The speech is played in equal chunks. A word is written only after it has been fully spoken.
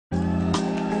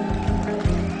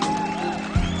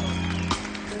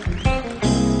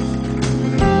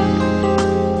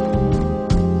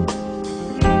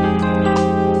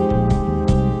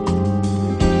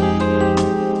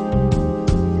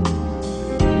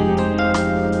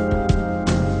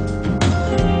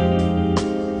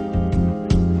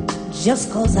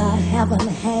Just 'cause I haven't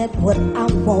had what I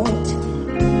want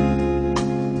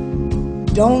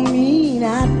don't mean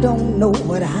I don't know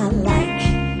what I like.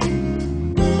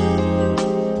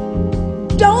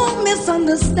 Don't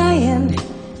misunderstand,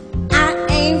 I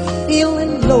ain't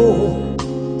feeling low,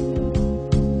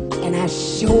 and I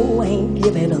sure ain't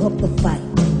giving up the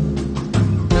fight.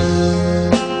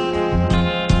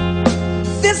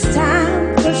 This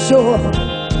time for sure,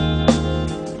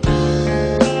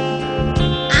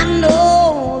 I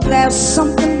know there's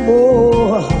something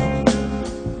more.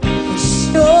 For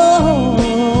sure,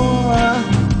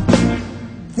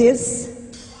 this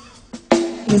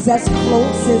is as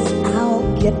close as I'll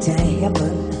get to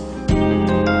heaven.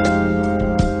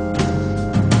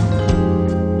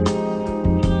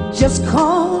 Just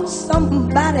 'cause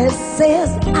somebody says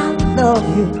I love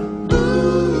you,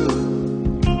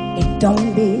 it don't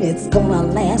mean it's gonna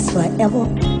last forever.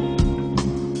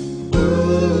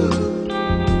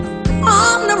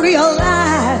 Come to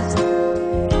realize,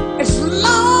 as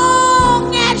long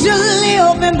as you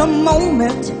live in the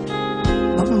moment,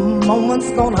 the moment's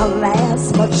gonna last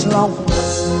much longer.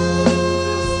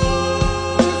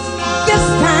 This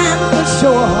time for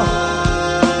sure,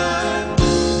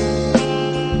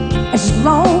 as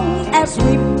long as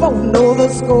we both know the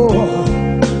score.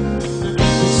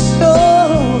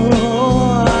 Sure,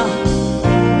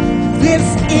 this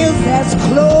is as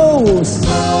close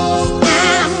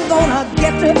I'm gonna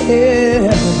get to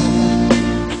heaven.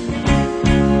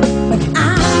 But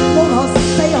I'm gonna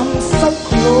say I'm so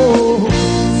close.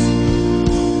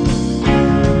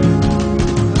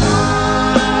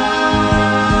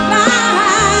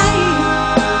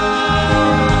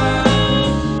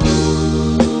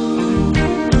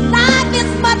 Life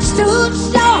is much too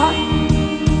short.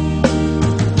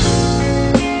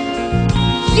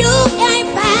 You can't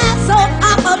pass on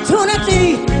opportunity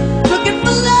looking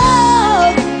for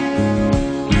love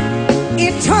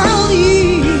eternally.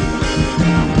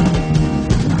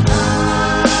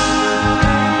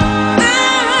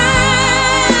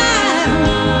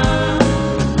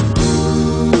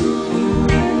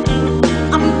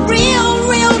 I'm real,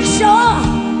 real sure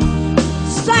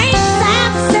saints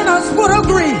and sinners would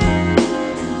agree.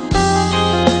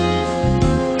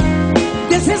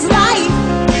 This is life.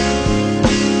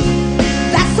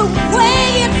 That's the way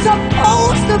it's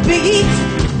supposed to be.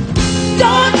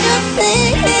 Don't you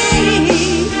think?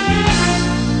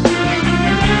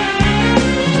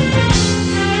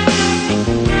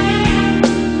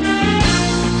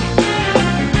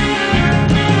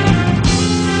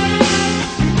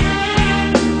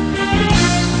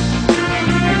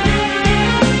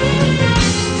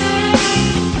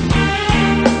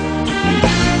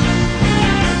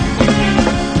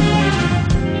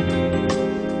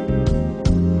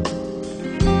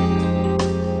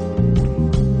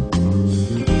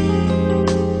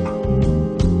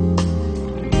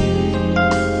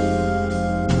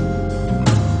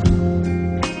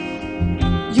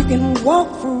 You can walk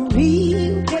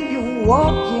free when you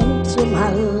walk into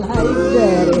my life,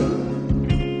 Daddy,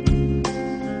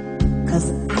 'cause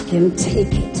I can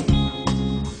take it.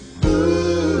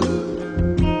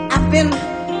 I've been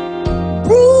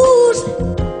bruised,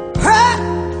 hurt,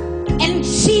 and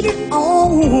cheated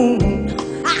on,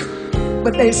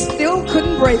 but they still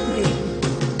couldn't break me.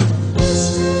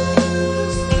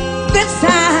 This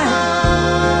time,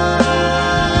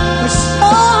 for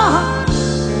sure,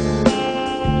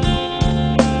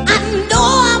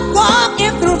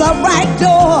 through the right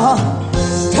door.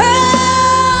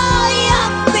 Tell you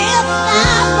this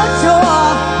time for sure.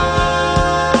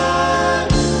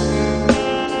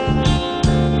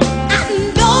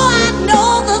 I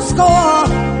know the score.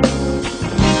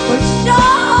 For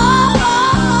sure,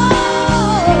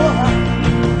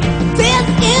 this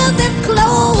is as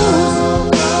close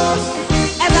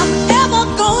as I'm ever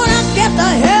gonna get to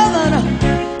heaven.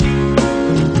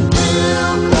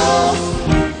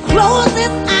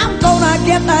 Closest I'm gonna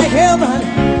get to heaven.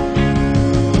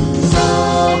 So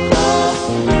close,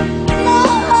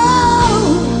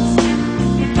 close,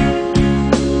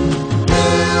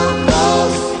 real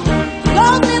close.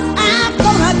 Closest I'm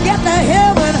gonna get to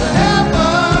heaven.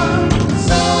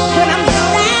 So when I'm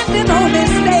standing on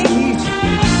this stage,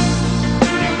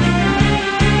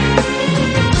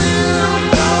 real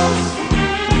close.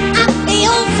 I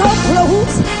feel so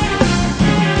close.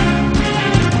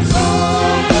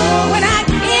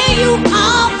 You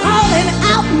all calling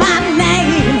out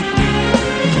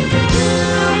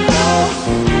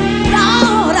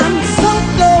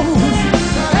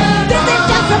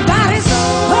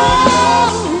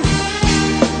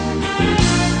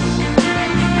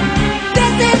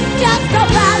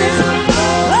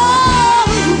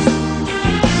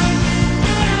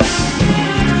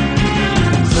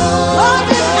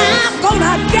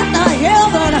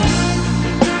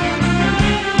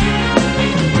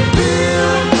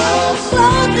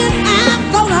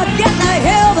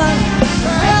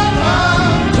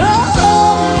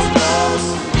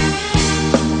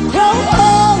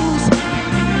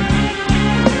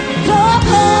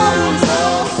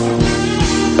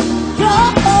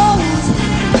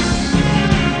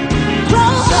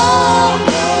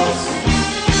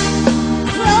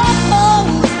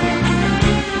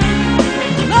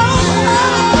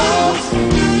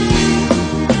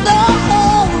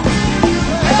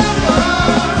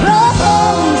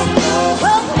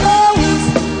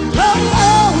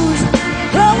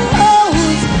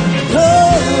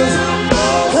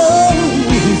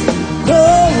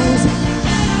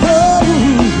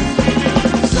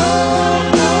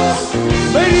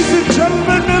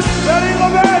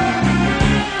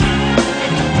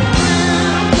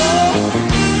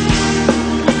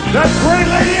That great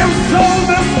lady of soul,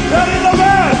 Miss Bettye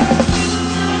LaVette.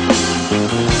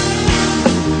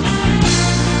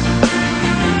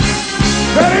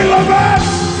 Bettye LaVette.